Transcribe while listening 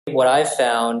What I've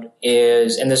found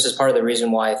is, and this is part of the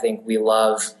reason why I think we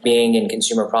love being in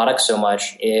consumer products so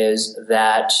much, is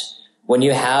that when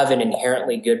you have an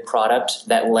inherently good product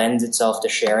that lends itself to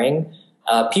sharing,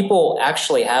 people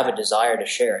actually have a desire to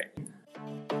share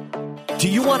it. Do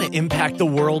you want to impact the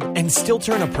world and still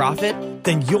turn a profit?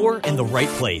 Then you're in the right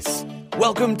place.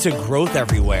 Welcome to Growth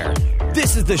Everywhere.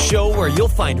 This is the show where you'll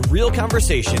find real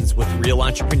conversations with real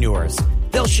entrepreneurs.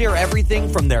 They'll share everything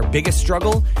from their biggest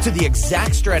struggle to the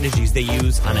exact strategies they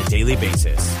use on a daily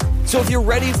basis. So if you're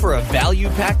ready for a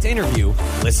value-packed interview,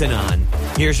 listen on.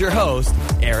 Here's your host,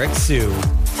 Eric Siu.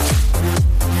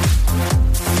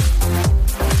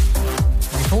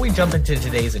 Before we jump into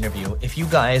today's interview, if you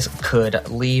guys could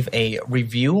leave a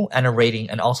review and a rating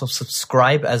and also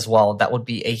subscribe as well, that would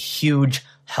be a huge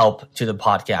help to the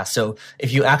podcast. So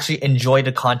if you actually enjoy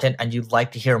the content and you'd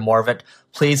like to hear more of it,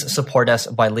 please support us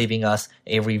by leaving us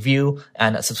a review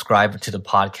and subscribe to the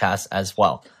podcast as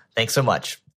well. Thanks so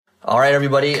much. All right,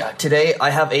 everybody. Today, I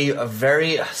have a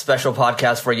very special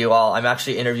podcast for you all. I'm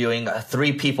actually interviewing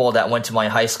 3 people that went to my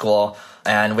high school.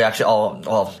 And we actually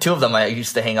two of them I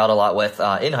used to hang out a lot with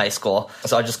in high school.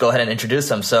 So I'll just go ahead and introduce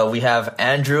them. So we have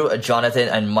Andrew, Jonathan,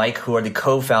 and Mike, who are the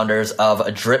co-founders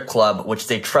of Drip Club, which is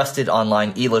a trusted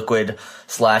online e-liquid /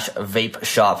 vape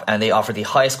shop. And they offer the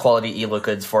highest quality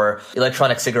e-liquids for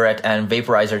electronic cigarette and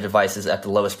vaporizer devices at the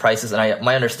lowest prices. And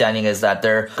my understanding is that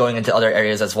they're going into other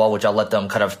areas as well, which I'll let them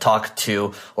kind of talk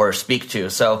to or speak to.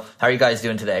 So how are you guys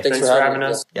doing today? Thanks for having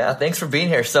us. Yeah, thanks for being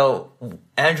here. So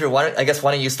Andrew, why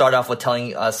don't you start off with telling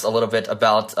us a little bit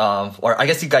about, or I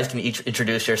guess you guys can each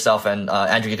introduce yourself, and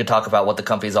Andrew, you can talk about what the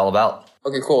company is all about.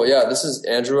 Okay, cool. Yeah, this is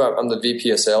Andrew. I'm the VP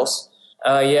of Sales.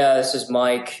 This is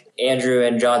Mike. Andrew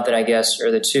and Jonathan, I guess,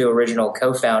 are the 2 original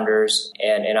co-founders,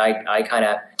 and I kind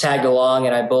of tagged along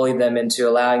and I bullied them into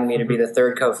allowing me to be the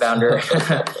 3rd co-founder.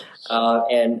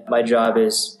 And my job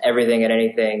is everything and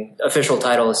anything. Official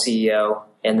title is CEO,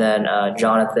 and then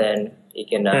Jonathan.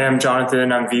 Hey, I'm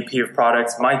Jonathan. I'm VP of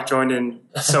Products. Mike joined in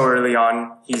so early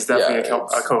on. He's definitely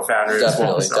a co-founder as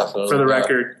well. So definitely. For the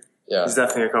record, he's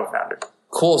definitely a co-founder.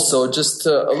 Cool. So just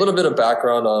a little bit of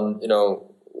background on,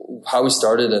 how we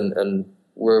started and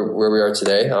where we are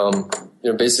today.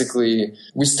 Basically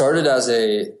we started as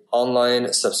a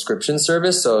online subscription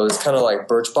service. So it's kind of like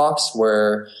Birchbox,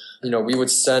 where, we would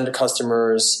send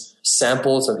customers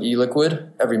samples of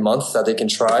e-liquid every month that they can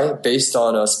try based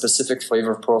on a specific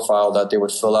flavor profile that they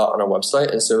would fill out on our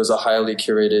website. And so it was a highly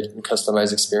curated and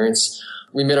customized experience.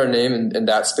 We made our name in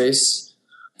that space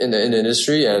in the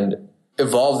industry and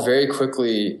evolved very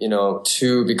quickly,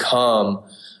 to become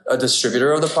a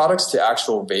distributor of the products to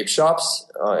actual vape shops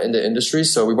in the industry.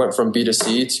 So we went from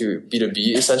B2C to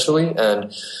B2B essentially.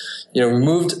 And, we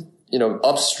moved,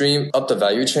 upstream, up the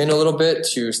value chain a little bit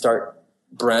to start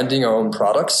branding our own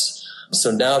products.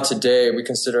 So now today we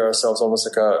consider ourselves almost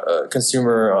like a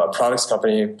consumer products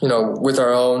company, with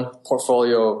our own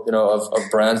portfolio, of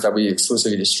brands that we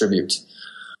exclusively distribute.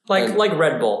 Like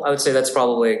Red Bull. I would say that's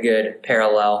probably a good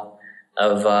parallel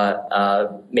of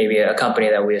maybe a company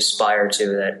that we aspire to,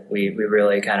 that we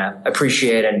really kind of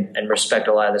appreciate and respect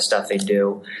a lot of the stuff they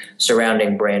do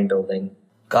surrounding brand building.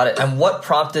 Got it. And what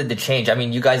prompted the change? I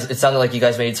mean, it sounded like you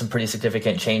guys made some pretty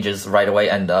significant changes right away,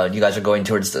 and you guys are going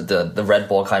towards the Red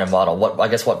Bull kind of model.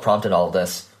 What prompted all of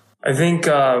this? I think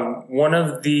one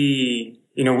of the,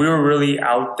 we were really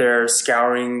out there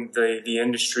scouring the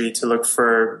industry to look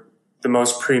for the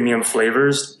most premium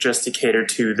flavors just to cater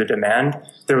to the demand.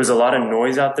 There was a lot of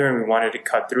noise out there and we wanted to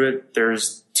cut through it.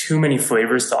 There's too many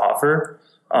flavors to offer.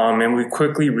 And we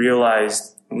quickly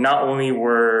realized not only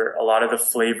were a lot of the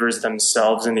flavors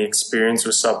themselves and the experience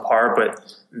was subpar,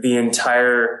 but the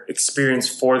entire experience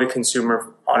for the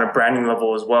consumer on a branding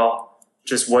level as well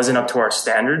just wasn't up to our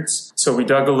standards. So we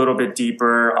dug a little bit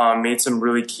deeper, made some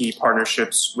really key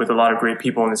partnerships with a lot of great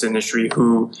people in this industry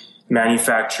who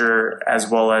manufacture as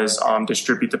well as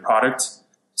distribute the product.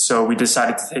 So we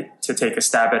decided to take a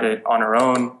stab at it on our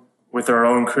own with our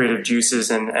own creative juices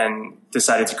and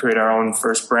decided to create our own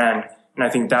first brand. And I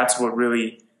think that's what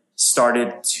really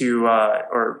started to,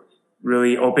 or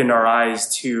really opened our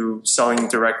eyes to selling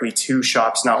directly to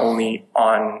shops, not only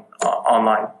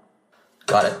online.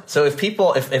 Got it. So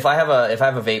if I have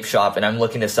a vape shop and I'm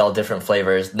looking to sell different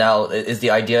flavors, now is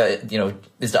the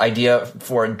idea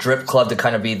for Drip Club to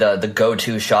kind of be the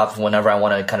go-to shop whenever I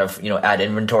want to kind of, add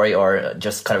inventory or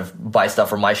just kind of buy stuff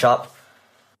from my shop?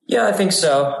 Yeah, I think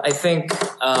so. I think,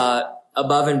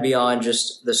 above and beyond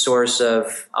just the source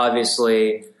of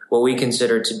obviously what we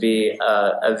consider to be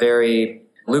a very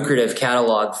lucrative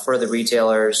catalog for the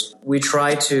retailers, we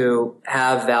try to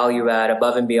have value add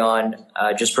above and beyond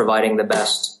just providing the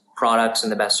best products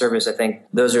and the best service, I think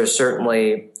those are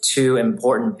certainly two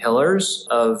important pillars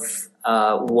of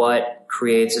what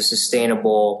creates a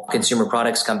sustainable consumer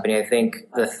products company. I think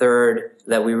the third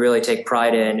that we really take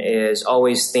pride in is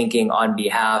always thinking on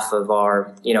behalf of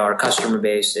our customer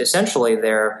base. Essentially,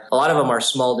 a lot of them are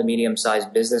small to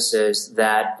medium-sized businesses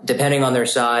that, depending on their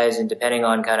size and depending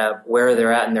on kind of where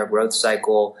they're at in their growth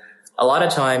cycle, a lot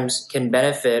of times can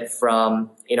benefit from,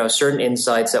 certain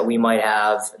insights that we might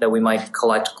have, that we might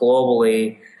collect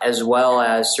globally, as well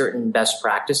as certain best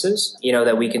practices,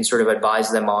 that we can sort of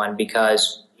advise them on,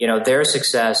 because their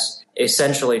success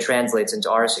essentially translates into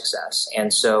our success.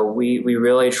 And so we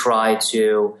really try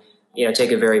to,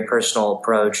 take a very personal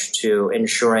approach to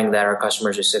ensuring that our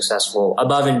customers are successful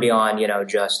above and beyond,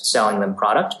 just selling them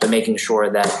product, but making sure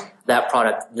that that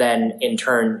product then in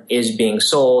turn is being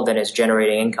sold and is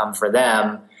generating income for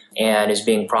them and is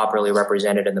being properly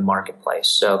represented in the marketplace.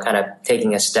 So kind of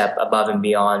taking a step above and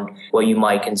beyond what you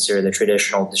might consider the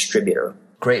traditional distributor.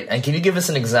 Great. And can you give us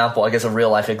an example, I guess a real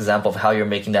life example of how you're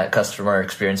making that customer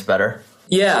experience better?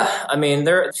 Yeah. I mean,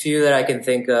 there are a few that I can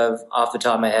think of off the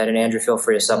top of my head, and Andrew, feel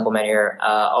free to supplement here,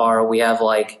 we have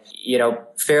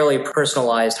fairly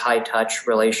personalized high touch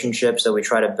relationships that we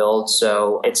try to build.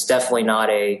 So it's definitely not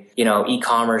a,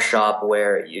 e-commerce shop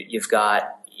where you've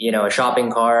got, a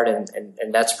shopping cart and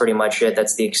that's pretty much it.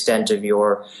 That's the extent of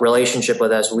your relationship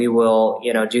with us. We will,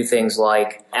 do things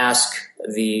like ask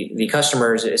the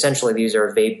customers, essentially these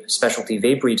are specialty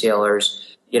vape retailers,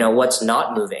 what's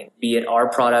not moving, be it our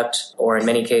product or in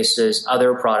many cases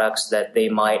other products that they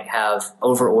might have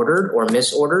over-ordered or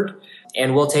misordered.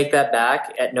 And we'll take that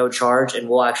back at no charge and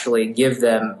we'll actually give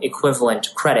them equivalent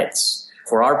credits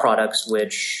for our products,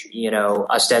 which,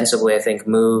 ostensibly I think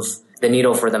move the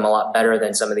needle for them a lot better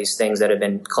than some of these things that have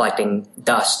been collecting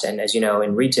dust. And as you know,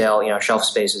 in retail, shelf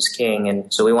space is king.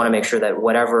 And so we want to make sure that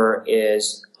whatever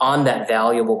is on that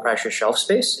valuable, precious shelf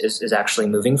space is actually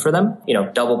moving for them,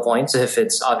 double points if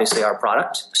it's obviously our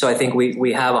product. So I think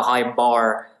we have a high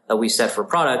bar that we set for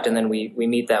product, and then we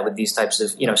meet that with these types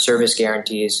of, service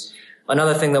guarantees.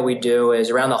 Another thing that we do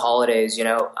is around the holidays,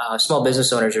 small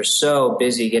business owners are so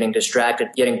busy getting distracted,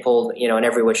 getting pulled, in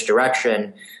every which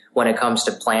direction when it comes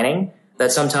to planning,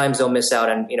 that sometimes they'll miss out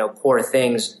on, poor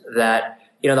things that,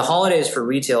 the holidays for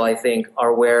retail, I think,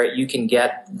 are where you can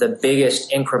get the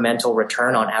biggest incremental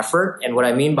return on effort. And what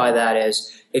I mean by that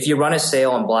is if you run a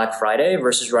sale on Black Friday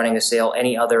versus running a sale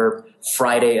any other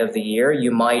Friday of the year,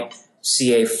 you might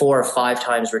see a 4 or 5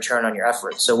 times return on your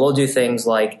effort. So we'll do things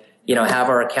like, have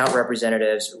our account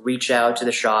representatives reach out to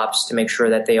the shops to make sure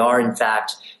that they are, in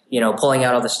fact, pulling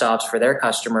out all the stops for their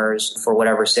customers for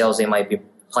whatever sales they might be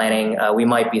planning. We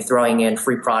might be throwing in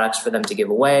free products for them to give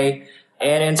away.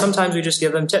 And sometimes we just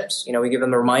give them tips. We give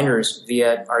them reminders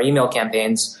via our email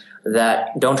campaigns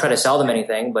that don't try to sell them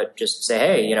anything, but just say,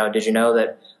 hey, did you know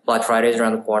that Black Friday is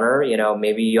around the corner?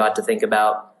 Maybe you ought to think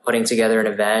about putting together an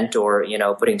event or,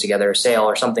 putting together a sale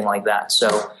or something like that.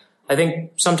 So I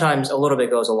think sometimes a little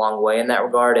bit goes a long way in that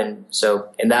regard. And so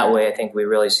in that way, I think we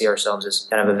really see ourselves as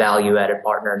kind of a value-added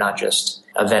partner, not just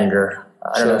a vendor.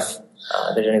 I don't know if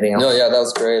there's anything else. No, yeah, that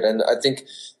was great. And I think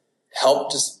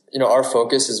our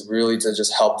focus is really to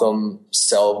just help them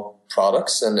sell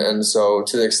products. And so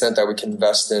to the extent that we can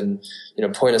invest in,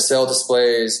 point of sale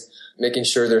displays, making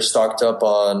sure they're stocked up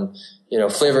on,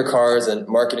 flavor cards and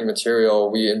marketing material,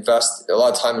 we invest a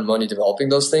lot of time and money developing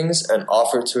those things and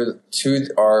offer to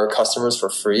our customers for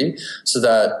free so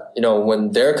that,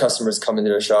 when their customers come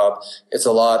into the shop, it's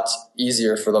a lot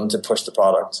easier for them to push the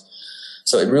product.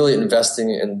 So it really investing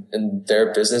in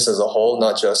their business as a whole,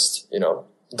 not just,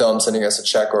 them sending us a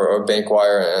check or bank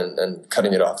wire and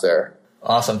cutting it off there.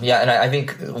 Awesome. Yeah. And I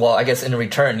think, I guess in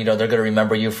return, they're going to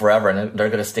remember you forever and they're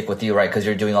going to stick with you, right? Because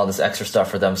you're doing all this extra stuff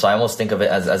for them. So I almost think of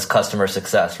it as customer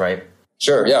success, right?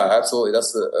 Sure. Yeah, absolutely.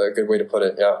 That's a good way to put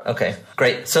it. Yeah. Okay,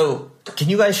 great. So can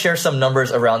you guys share some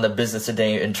numbers around the business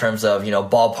today in terms of,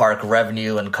 ballpark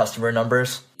revenue and customer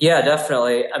numbers? Yeah,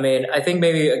 definitely. I mean, I think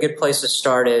maybe a good place to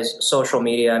start is social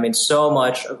media. I mean, so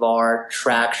much of our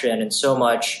traction and so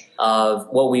much of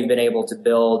what we've been able to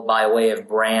build by way of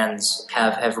brands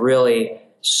have really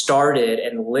started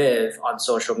and live on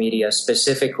social media,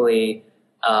 specifically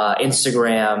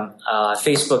Instagram,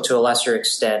 Facebook to a lesser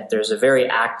extent. There's a very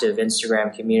active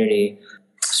Instagram community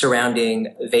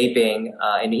surrounding vaping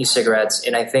and e-cigarettes.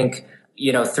 And I think,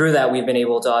 through that, we've been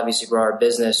able to obviously grow our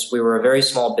business. We were a very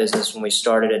small business when we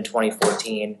started in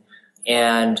 2014.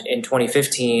 And in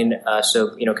 2015,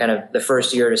 kind of the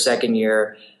first year to second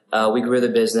year, we grew the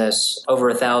business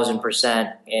over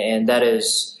 1,000%. And that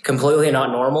is completely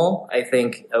not normal. I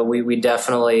think we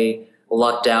definitely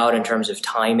lucked out in terms of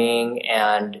timing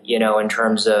and, in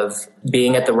terms of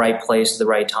being at the right place at the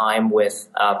right time with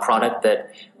a product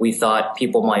that we thought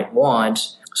people might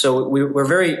want. So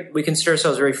we consider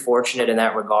ourselves very fortunate in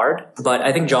that regard. But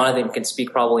I think Jonathan can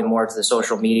speak probably more to the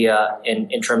social media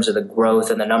in terms of the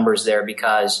growth and the numbers there,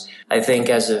 because I think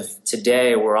as of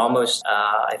today, we're almost,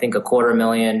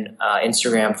 250,000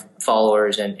 Instagram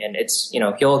followers. And it's,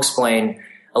 he'll explain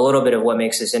a little bit of what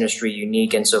makes this industry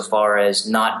unique insofar as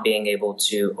not being able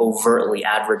to overtly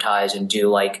advertise and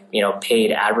do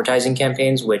paid advertising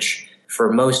campaigns, which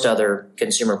for most other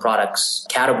consumer products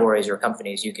categories or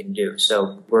companies you can do.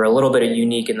 So we're a little bit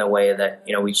unique in the way that,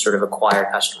 we sort of acquire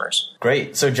customers.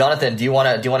 Great. So Jonathan, do you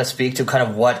want to speak to kind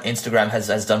of what Instagram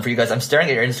has done for you guys? I'm staring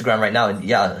at your Instagram right now, and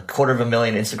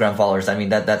 250,000 Instagram followers. I mean,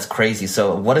 that's crazy.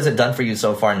 So what has it done for you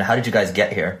so far, and how did you guys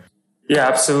get here? Yeah,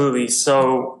 absolutely.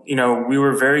 So, we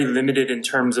were very limited in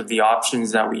terms of the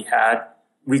options that we had.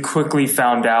 We quickly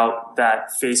found out that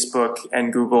Facebook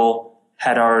and Google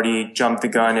had already jumped the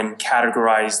gun and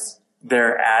categorized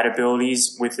their ad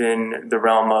abilities within the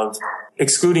realm of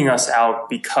excluding us out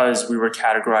because we were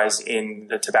categorized in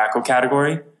the tobacco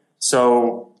category.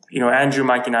 So, Andrew,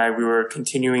 Mike, and I, we were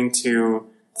continuing to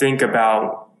think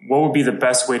about what would be the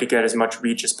best way to get as much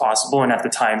reach as possible. And at the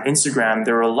time, Instagram,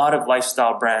 there were a lot of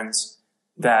lifestyle brands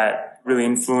that really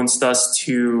influenced us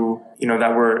to,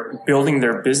 that were building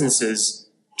their businesses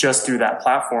just through that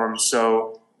platform.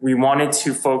 So we wanted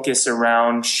to focus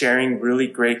around sharing really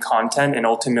great content and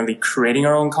ultimately creating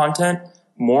our own content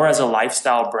more as a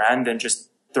lifestyle brand than just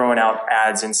throwing out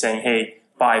ads and saying, hey,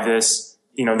 buy this,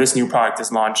 this new product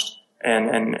is launched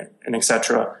and et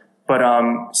cetera. But,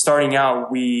 starting out,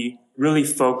 we really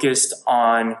focused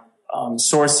on,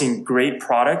 sourcing great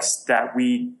products that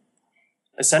we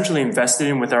essentially invested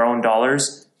in with our own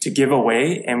dollars to give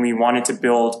away. And we wanted to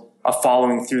build a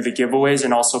following through the giveaways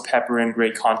and also pepper in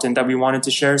great content that we wanted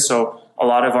to share. So a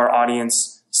lot of our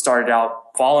audience started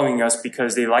out following us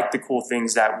because they liked the cool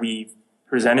things that we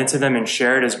presented to them and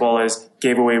shared, as well as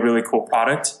gave away really cool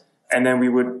product. And then we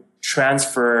would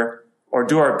transfer or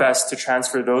do our best to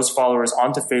transfer those followers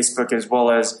onto Facebook, as well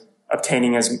as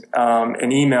obtaining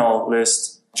an email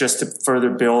list just to further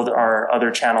build our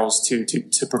other channels to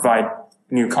provide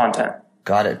new content.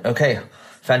 Got it. Okay.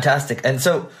 Fantastic. And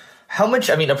so how much,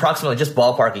 approximately, just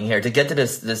ballparking here, to get to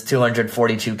this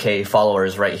 242K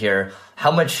followers right here,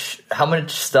 how much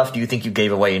stuff do you think you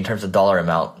gave away in terms of dollar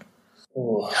amount?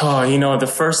 Oh, the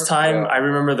first time, I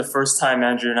remember the first time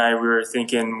Andrew and I,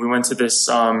 we went to this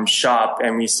shop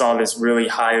and we saw this really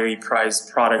highly priced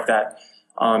product that,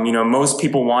 most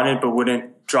people wanted but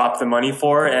wouldn't drop the money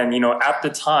for. And, at the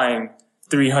time,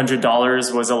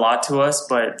 $300 was a lot to us,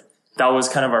 but that was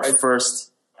kind of our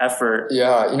first effort.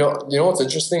 Yeah, you know what's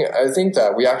interesting? I think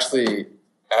that we actually,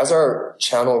 as our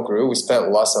channel grew, we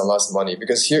spent less and less money,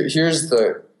 because here's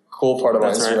the cool part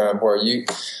about Instagram, right, where you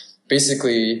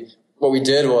basically, what we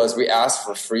did was we asked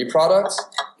for free products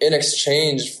in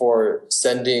exchange for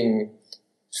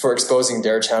exposing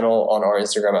their channel on our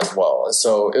Instagram as well. And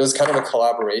so it was kind of a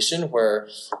collaboration where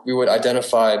we would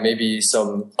identify maybe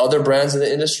some other brands in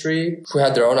the industry who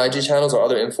had their own IG channels or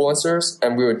other influencers,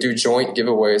 and we would do joint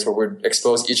giveaways where we'd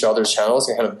expose each other's channels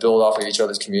and kind of build off of each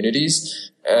other's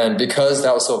communities. And because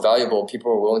that was so valuable, people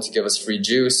were willing to give us free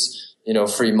juice,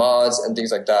 free mods and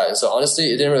things like that. And so honestly,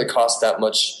 it didn't really cost that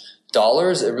much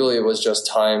dollars. It really was just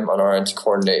time on our end to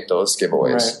coordinate those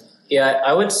giveaways. Right. Yeah,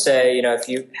 I would say, if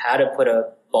you had to put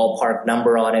a ballpark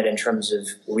number on it in terms of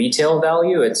retail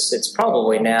value, it's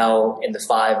probably now in the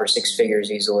 5 or 6 figures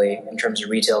easily in terms of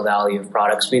retail value of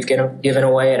products we've given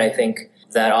away. And I think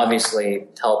that obviously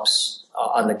helps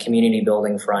on the community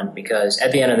building front, because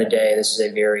at the end of the day, this is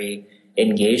a very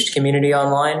engaged community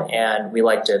online, and we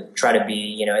like to try to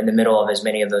be, in the middle of as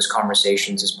many of those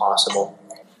conversations as possible.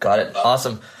 Got it.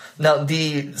 Awesome. Now,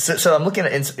 so I'm looking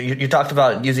at, you talked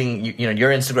about using,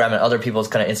 your Instagram and other people's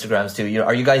kind of Instagrams too.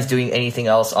 Are you guys doing anything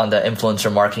else on the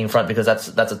influencer marketing front? Because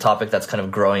that's a topic that's kind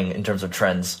of growing in terms of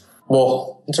trends.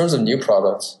 Well, in terms of new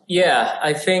products. Yeah,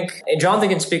 I think Jonathan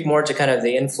can speak more to kind of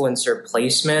the influencer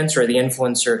placements or the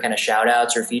influencer kind of shout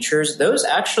outs or features. Those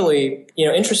actually,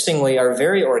 interestingly are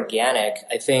very organic.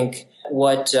 I think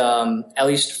what, at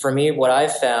least for me, what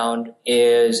I've found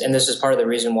is, and this is part of the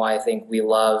reason why I think we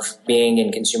love being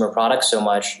in consumer products so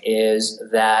much, is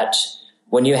that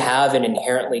when you have an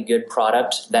inherently good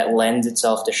product that lends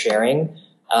itself to sharing,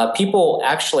 people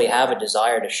actually have a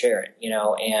desire to share it,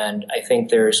 and I think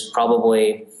there's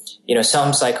probably,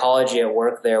 some psychology at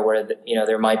work there where,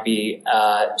 there might be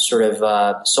sort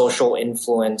of social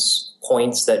influence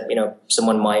points that,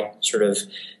 someone might sort of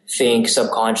think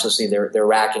subconsciously they're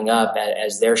racking up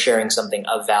as they're sharing something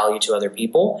of value to other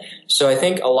people. So I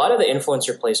think a lot of the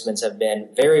influencer placements have been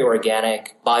very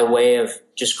organic by way of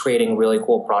just creating really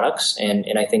cool products. And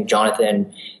I think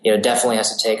Jonathan, definitely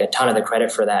has to take a ton of the credit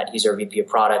for that. He's our VP of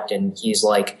product, and he's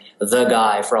like the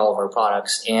guy for all of our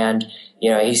products. And,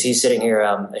 he's sitting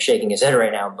here shaking his head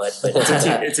right now, but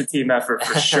it's a team effort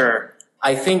for sure.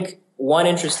 I think one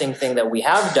interesting thing that we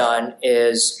have done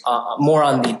is more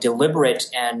on the deliberate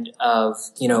end of,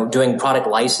 doing product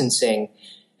licensing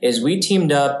is we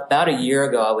teamed up about a year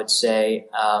ago, I would say,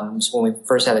 when we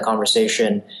first had the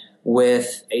conversation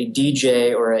with a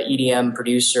DJ or an EDM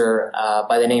producer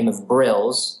by the name of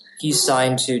Brills. He's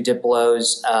signed to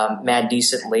Diplo's Mad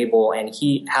Decent label, and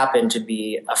he happened to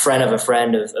be a friend of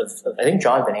I think,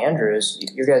 Jonathan Andrews.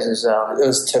 You guys is... it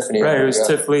was Tiffany. Right, it was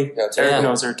Tiffany. Yeah, Eric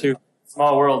knows her too.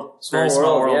 Small world. Very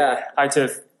small world. Yeah. Hi,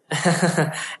 Tiff.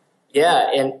 Yeah,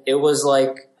 and it was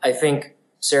like, I think,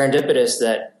 serendipitous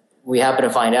that we happened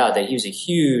to find out that he was a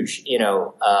huge,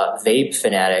 vape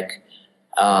fanatic.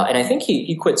 And I think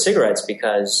he quit cigarettes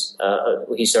because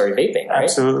he started vaping, right?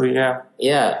 Absolutely, yeah.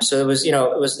 Yeah, so it was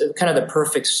kind of the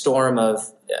perfect storm of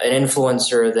an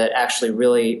influencer that actually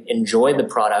really enjoyed the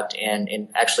product and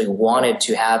actually wanted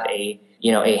to have a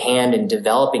hand in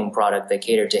developing product that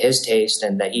catered to his taste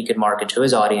and that he could market to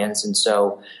his audience. And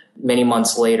so many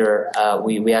months later,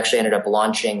 we actually ended up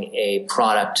launching a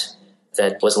product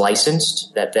that was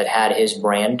licensed that had his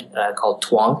brand called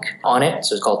Twonk on it.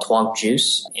 So it's called Twonk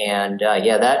Juice. And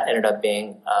that ended up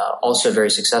being also very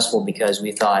successful because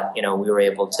we thought, we were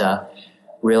able to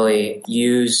really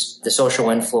use the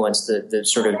social influence, the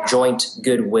sort of joint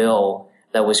goodwill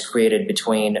that was created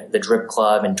between the Drip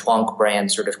Club and Twonk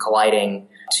brand sort of colliding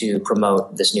to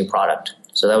promote this new product.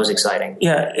 So that was exciting.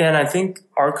 Yeah, and I think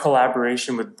our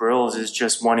collaboration with Brills is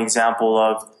just one example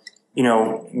of,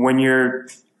 when you're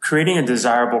creating a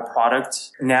desirable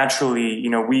product, naturally,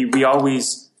 we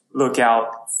always look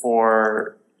out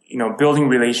for, building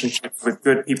relationships with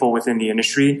good people within the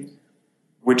industry,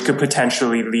 which could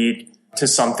potentially lead to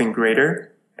something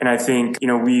greater. And I think,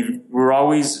 we're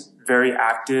always very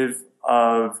active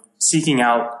of seeking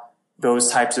out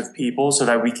those types of people so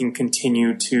that we can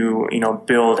continue to,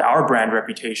 build our brand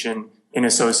reputation in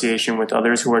association with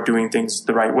others who are doing things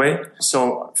the right way.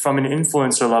 So from an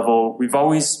influencer level, we've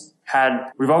always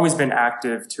been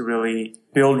active to really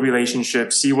build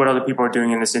relationships, see what other people are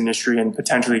doing in this industry and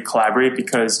potentially collaborate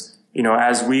because,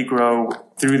 as we grow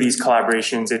through these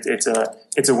collaborations,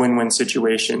 it's a win-win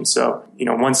situation. So,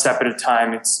 one step at a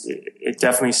time, it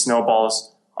definitely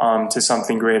snowballs to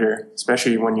something greater,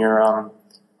 especially when you're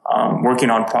working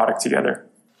on product together.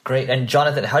 Great. And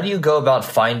Jonathan, how do you go about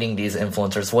finding these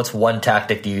influencers? What's one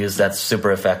tactic you use that's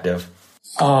super effective?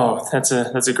 Oh, that's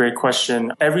a great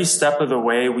question. Every step of the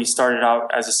way, we started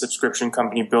out as a subscription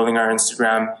company building our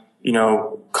Instagram,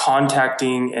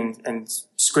 contacting and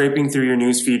scraping through your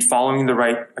newsfeed, following the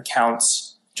right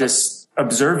accounts, just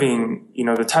observing,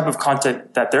 the type of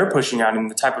content that they're pushing out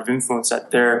and the type of influence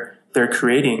that they're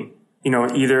creating.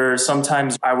 Either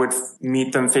sometimes I would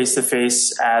meet them face to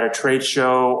face at a trade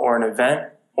show or an event,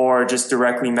 or just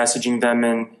directly messaging them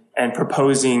and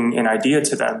proposing an idea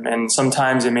to them. And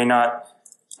sometimes it may not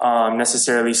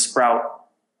necessarily sprout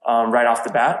right off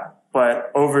the bat,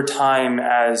 but over time,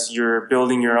 as you're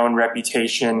building your own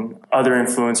reputation, other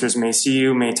influencers may see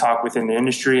you, may talk within the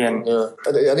industry. And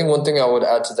I think one thing I would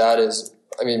add to that is,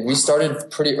 we started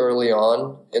pretty early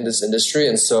on in this industry,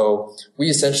 and so we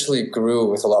essentially grew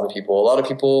with a lot of people. A lot of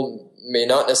people may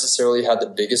not necessarily have the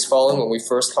biggest following when we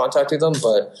first contacted them,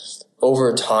 but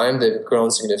over time they've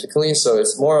grown significantly. So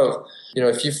it's more of,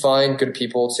 if you find good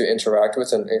people to interact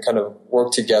with and kind of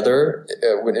work together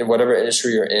in whatever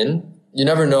industry you're in, you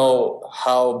never know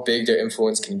how big their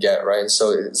influence can get, right? And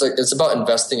so it's about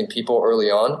investing in people early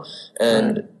on,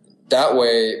 and that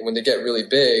way when they get really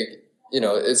big,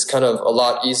 it's kind of a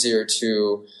lot easier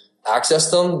to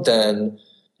access them than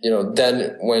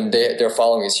when their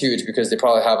following is huge, because they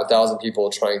probably have 1,000 people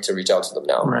trying to reach out to them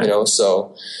now, right.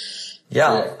 So.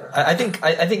 Yeah. I think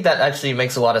that actually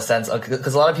makes a lot of sense,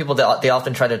 because a lot of people, they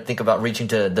often try to think about reaching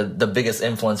to the biggest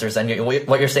influencers, and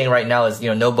what you're saying right now is,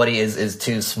 nobody is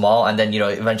too small, and then,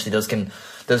 eventually those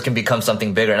can become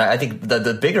something bigger. And I think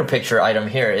the bigger picture item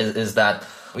here is that,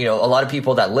 a lot of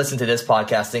people that listen to this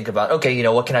podcast think about, okay,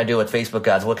 what can I do with Facebook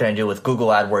ads? What can I do with Google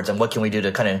AdWords? And what can we do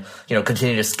to kind of,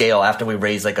 continue to scale after we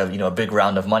raise like a big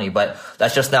round of money? But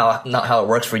that's just not how it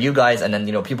works for you guys. And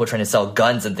then, people trying to sell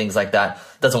guns and things like that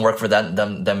doesn't work for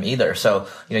them either. So,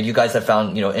 you guys have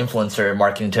found, influencer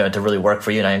marketing to really work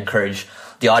for you. And I encourage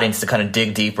the audience to kind of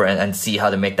dig deeper and see how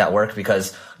to make that work,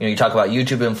 because you talk about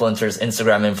YouTube influencers,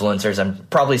 Instagram influencers, and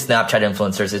probably Snapchat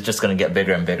influencers is just going to get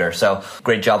bigger and bigger. So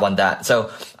great job on that.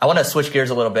 So I want to switch gears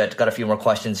a little bit. Got a few more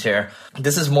questions here.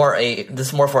 This is more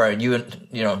for you,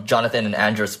 Jonathan and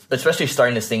Andrew, especially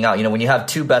starting this thing out. When you have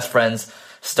two best friends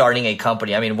starting a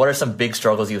company, I mean, what are some big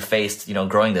struggles you faced,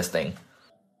 growing this thing?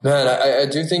 Man, I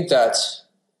do think that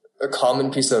a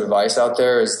common piece of advice out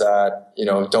there is that,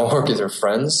 don't work with your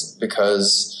friends,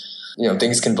 because,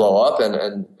 things can blow up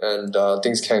and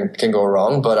things can go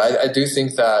wrong. But I do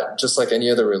think that just like any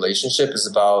other relationship is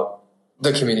about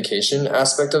the communication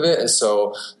aspect of it. And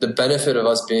so the benefit of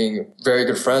us being very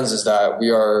good friends is that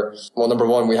we are, well, number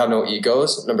one, we have no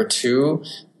egos. Number two,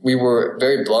 we were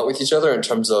very blunt with each other in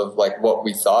terms of like what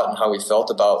we thought and how we felt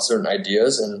about certain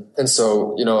ideas. And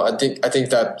so, I think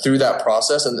that through that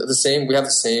process, and we have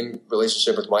the same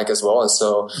relationship with Mike as well. And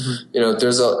so,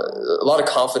 there's a lot of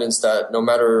confidence that no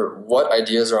matter what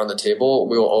ideas are on the table,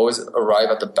 we will always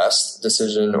arrive at the best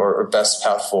decision or best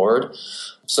path forward.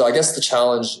 So I guess the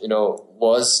challenge,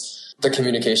 was the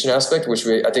communication aspect, which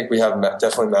I think we have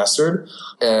definitely mastered.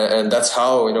 And that's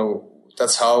how,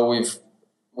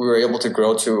 we were able to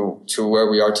grow to where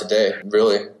we are today,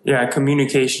 really. Yeah,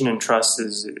 communication and trust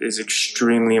is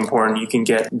extremely important. You can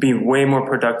be way more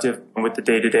productive with the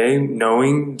day-to-day,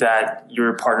 knowing that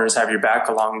your partners have your back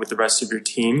along with the rest of your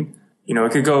team.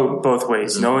 It could go both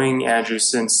ways. Mm-hmm. Knowing Andrew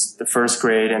since the first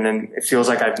grade, and then it feels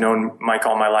like I've known Mike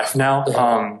all my life now.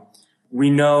 Yeah. We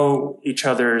know each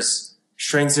other's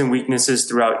strengths and weaknesses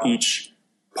throughout each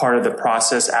part of the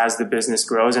process as the business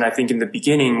grows. And I think in the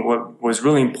beginning, what was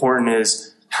really important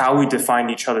is how we defined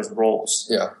each other's roles.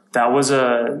 Yeah. That was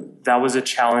a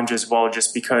challenge as well,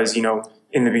 just because,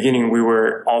 in the beginning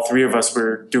all three of us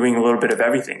were doing a little bit of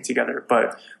everything together,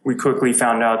 but we quickly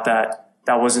found out that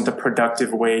wasn't the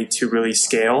productive way to really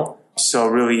scale. So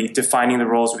really defining the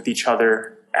roles with each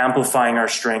other, amplifying our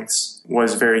strengths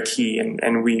was very key.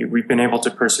 And we've been able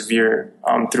to persevere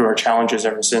through our challenges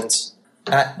ever since.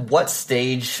 At what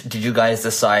stage did you guys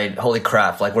decide, holy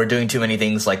crap, like we're doing too many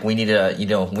things, like we need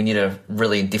to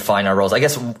really define our roles? I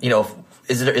guess,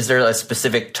 is there a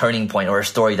specific turning point or a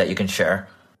story that you can share?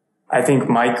 I think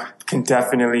Mike can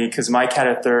definitely, because Mike had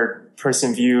a third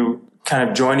person view kind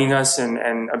of joining us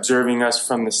and observing us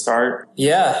from the start.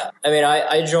 Yeah. I mean,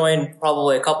 I joined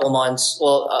probably a couple of months.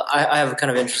 Well, I have a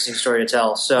kind of interesting story to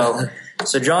tell. So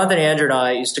Jonathan, Andrew, and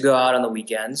I used to go out on the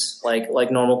weekends, like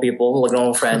normal people, like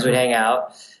normal friends. We'd hang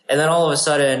out. And then all of a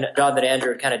sudden, Jonathan and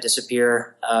Andrew would kind of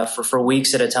disappear for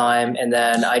weeks at a time. And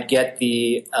then I'd get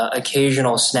the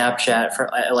occasional Snapchat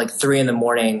at like 3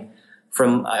 a.m.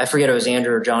 from, I forget if it was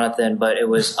Andrew or Jonathan, but it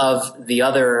was of the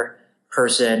other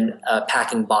person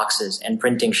packing boxes and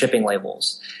printing shipping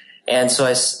labels. And so I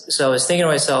was thinking to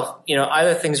myself,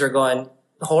 either things are going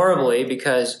horribly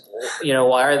because,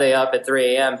 why are they up at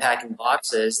 3 a.m. packing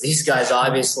boxes? These guys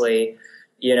obviously,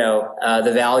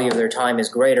 the value of their time is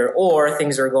greater, or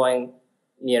things are going,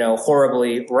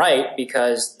 horribly right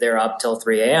because they're up till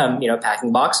 3 a.m.,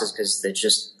 packing boxes because they're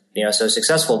just, so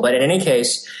successful. But in any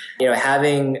case,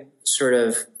 having sort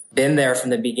of been there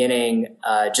from the beginning,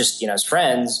 just, as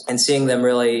friends, and seeing them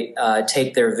really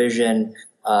take their vision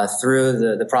through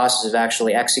the process of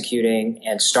actually executing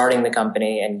and starting the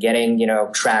company and getting,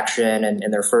 traction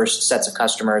and their first sets of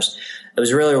customers. It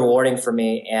was really rewarding for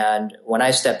me. And when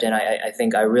I stepped in, I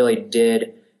think I really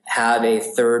did have a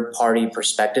third party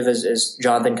perspective, as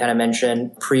Jonathan kind of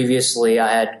mentioned. Previously, I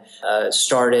had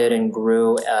started and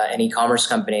grew an e-commerce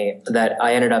company that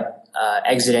I ended up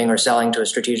exiting or selling to a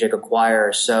strategic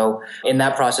acquirer. So in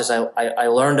that process, I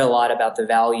learned a lot about the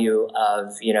value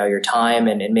of, your time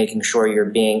and making sure you're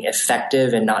being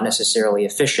effective and not necessarily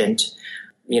efficient,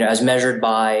 as measured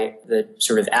by the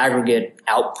sort of aggregate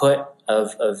output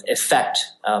of effect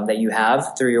that you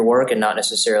have through your work, and not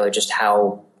necessarily just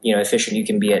how, efficient you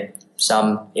can be at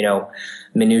some,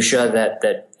 minutia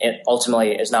that it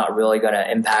ultimately is not really going to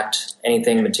impact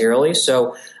anything materially.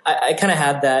 So I kind of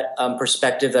had that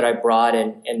perspective that I brought,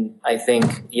 and I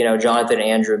think, Jonathan and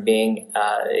Andrew being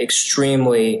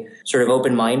extremely sort of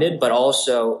open-minded, but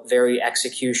also very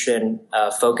execution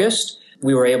focused,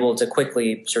 we were able to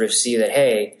quickly sort of see that,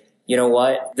 hey, you know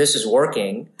what, this is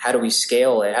working. How do we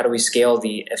scale it? How do we scale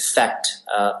the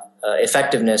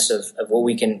effectiveness of what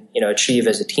we can, achieve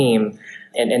as a team?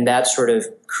 And that sort of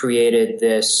created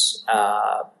this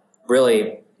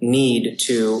really need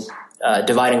to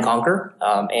divide and conquer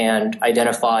and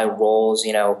identify roles,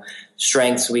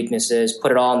 strengths, weaknesses,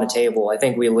 put it all on the table. I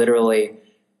think we literally,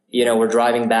 we're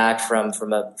driving back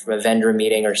from a vendor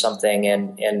meeting or something,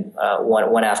 and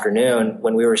one afternoon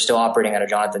when we were still operating out of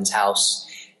Jonathan's house,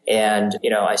 And,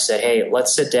 I said, hey,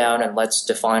 let's sit down and let's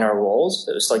define our roles.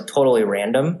 It was like totally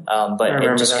random. But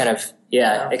it just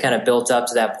it kind of built up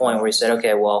to that point where we said,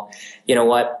 okay, well, you know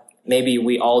what? Maybe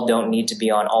we all don't need to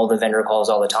be on all the vendor calls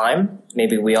all the time.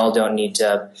 Maybe we all don't need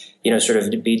to, sort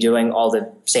of be doing all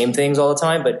the same things all the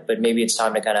time, but maybe it's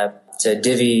time to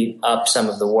divvy up some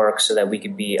of the work so that we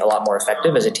could be a lot more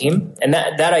effective as a team. And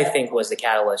that I think was the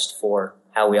catalyst for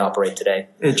how we operate today.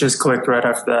 It just clicked right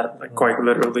after that, like quite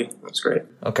literally. It was great.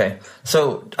 Okay.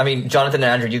 So, Jonathan and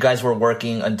Andrew, you guys were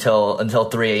working until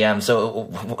 3 a.m. So,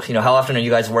 how often are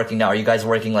you guys working now? Are you guys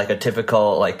working like a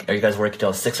typical, are you guys working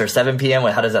till 6 or 7 p.m.?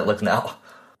 How does that look now?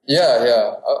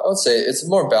 Yeah. I would say it's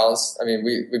more balanced.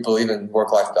 We believe in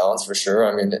work-life balance for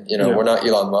sure. We're not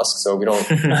Elon Musk, so we don't,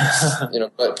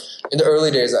 but in the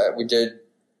early days, we did,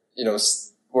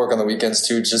 work on the weekends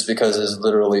too, just because it's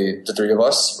literally the three of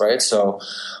us, right? So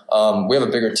we have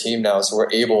a bigger team now, so we're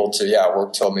able to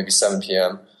work till maybe 7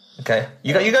 p.m. Okay.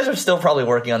 You guys are still probably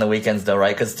working on the weekends though,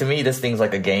 right? Because to me, this thing's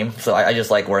like a game, so I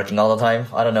just like working all the time.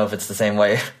 I don't know if it's the same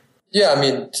way. Yeah,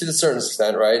 to a certain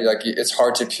extent, right? Like it's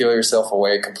hard to peel yourself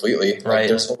away completely. Right.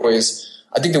 There's always,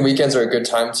 I think the weekends are a good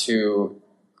time to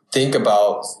think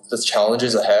about the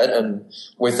challenges ahead, and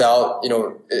without,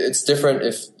 it's different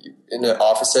if in an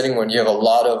office setting when you have a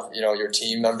lot of, your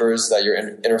team members that you're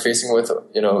interfacing with,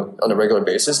 on a regular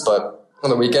basis. But on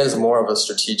the weekends, more of a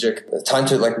strategic time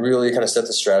to really kind of set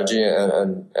the strategy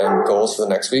and goals for the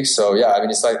next week. So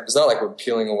it's not like we're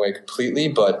peeling away completely,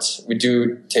 but we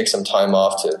do take some time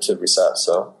off to reset.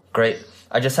 So great.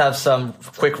 I just have some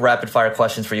quick rapid fire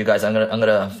questions for you guys. I'm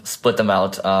gonna split them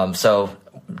out. So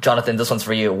Jonathan, this one's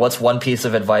for you. What's one piece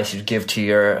of advice you'd give to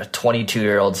your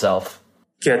 22-year-old self?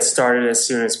 Get started as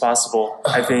soon as possible.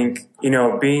 I think,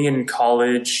 being in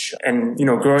college and,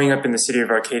 growing up in the city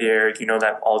of Arcadia, Eric, you know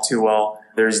that all too well.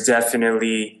 There's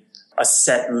definitely a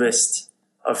set list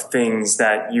of things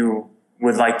that you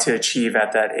would like to achieve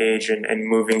at that age and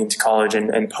moving into college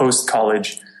and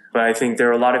post-college. But I think there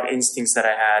are a lot of instincts that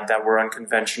I had that were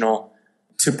unconventional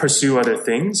to pursue other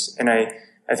things. And I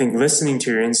think listening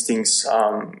to your instincts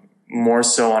more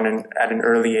so at an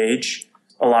early age,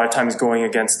 a lot of times going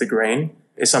against the grain,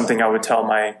 is something I would tell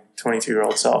my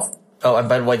 22-year-old self. Oh, and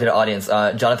by the way, to the audience,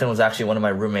 Jonathan was actually one of my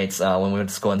roommates when we went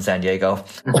to school in San Diego.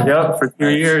 Yeah, for 2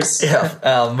 years.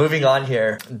 Yeah. Moving on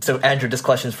here. So, Andrew, this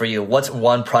question's for you. What's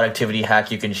one productivity hack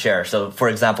you can share? So, for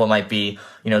example, it might be,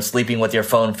 sleeping with your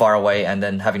phone far away and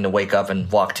then having to wake up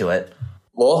and walk to it.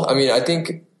 Well, I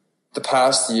think the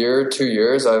past 2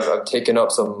 years, I've taken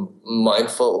up some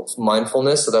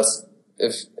mindfulness. So that's,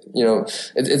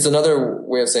 it's another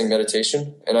way of saying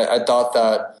meditation. And I thought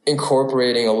that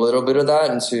incorporating a little bit of that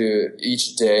into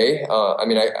each day,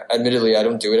 admittedly, I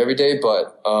don't do it every day,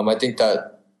 but I think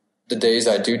that the days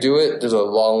I do it, there's a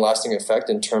long lasting effect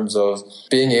in terms of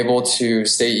being able to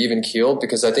stay even keeled,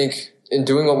 because I think in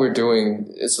doing what we're doing,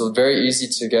 it's very easy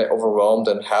to get overwhelmed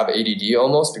and have ADD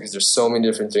almost, because there's so many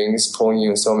different things pulling you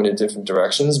in so many different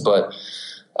directions. But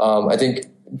I think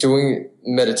doing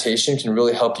meditation can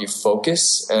really help you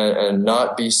focus and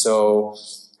not be so,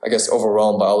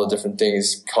 overwhelmed by all the different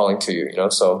things calling to you,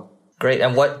 so. Great.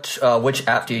 And which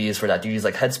app do you use for that? Do you use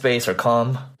like Headspace or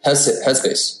Calm?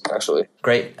 Headspace, actually.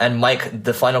 Great. And Mike,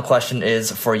 the final question is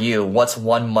for you. What's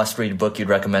one must-read book you'd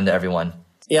recommend to everyone?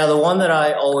 Yeah, the one that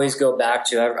I always go back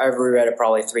to, I've reread it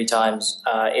probably 3 times,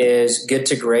 is Good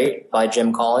to Great by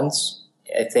Jim Collins.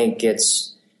 I think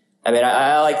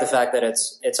I like the fact that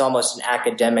it's almost an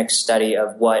academic study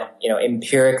of what,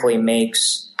 empirically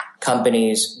makes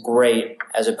companies great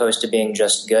as opposed to being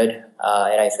just good.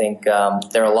 And I think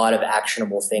there are a lot of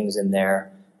actionable things in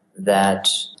there that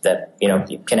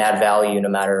can add value no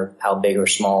matter how big or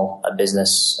small a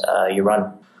business you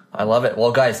run. I love it.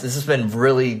 Well, guys, this has been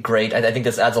really great. I think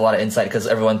this adds a lot of insight because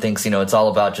everyone thinks, it's all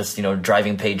about just,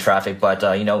 driving paid traffic. But,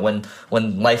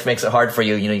 when life makes it hard for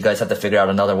you, you guys have to figure out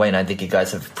another way. And I think you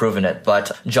guys have proven it.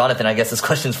 But Jonathan, I guess this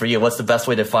question's for you. What's the best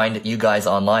way to find you guys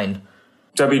online?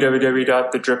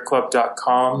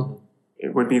 www.thedripclub.com.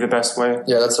 It would be the best way.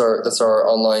 Yeah, that's our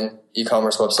online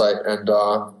e-commerce website. And,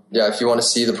 if you want to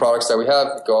see the products that we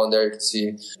have, go on there. You can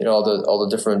see, all the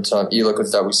different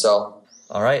e-liquids that we sell.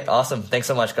 All right. Awesome. Thanks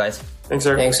so much, guys. Thanks,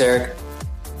 Eric. Thanks, Eric.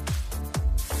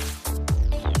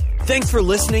 Thanks for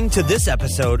listening to this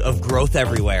episode of Growth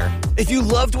Everywhere. If you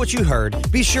loved what you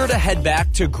heard, be sure to head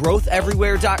back to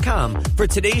growtheverywhere.com for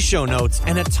today's show notes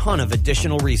and a ton of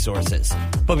additional resources.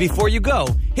 But before you go,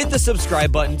 hit the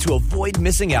subscribe button to avoid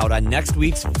missing out on next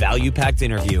week's value-packed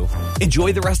interview.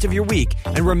 Enjoy the rest of your week,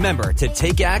 and remember to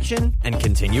take action and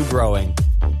continue growing.